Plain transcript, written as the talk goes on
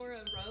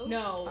both?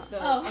 No,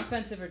 the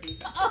offensive or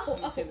defensive.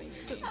 I'm assuming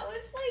you mean. I was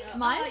like,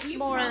 mine's you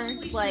more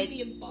probably should like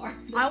be a bard.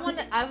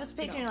 I was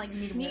picturing like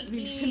You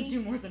sneaky should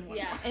do more than one.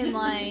 Yeah. and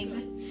like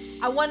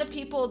I wanted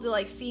people to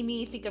like see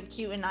me, think I'm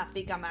cute, and not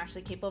think I'm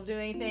actually capable of doing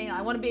anything.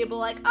 I want to be able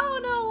to like, oh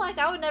no, like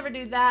I would never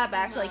do that, but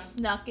actually like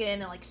snuck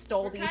in and like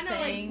stole We're these kind of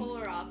like things.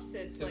 polar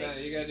opposites. So like, now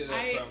you gotta do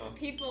that promo.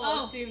 People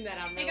Oh. assume that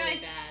I'm Hey, really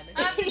guys. bad.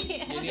 I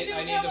I need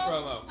the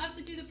promo. I have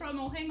to do the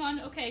promo. Hang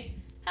on. Okay.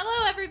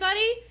 Hello,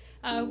 everybody.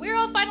 We're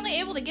all finally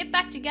able to get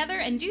back together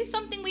and do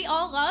something we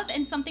all love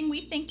and something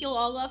we think you'll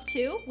all love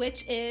too,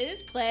 which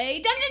is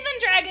play Dungeons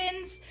and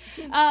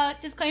Dragons.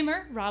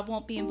 Disclaimer, Rob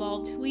won't be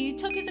involved. We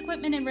took his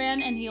equipment and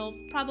ran, and he'll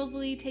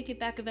probably take it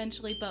back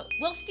eventually, but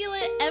we'll steal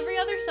it every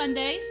other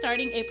Sunday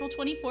starting April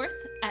 24th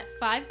at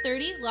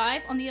 5:30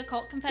 live on the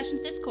Occult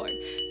Confessions Discord.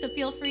 So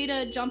feel free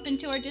to jump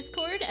into our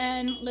Discord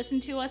and listen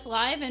to us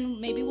live, and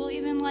maybe we'll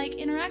even like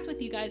interact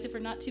with you guys if we're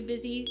not too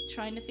busy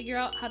trying to figure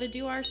out how to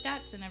do our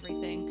stats and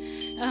everything.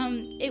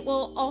 It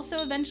will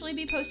also eventually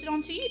be posted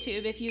onto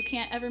YouTube if you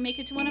can't ever make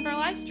it to one of our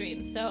live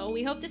streams. So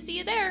we hope to see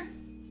you there.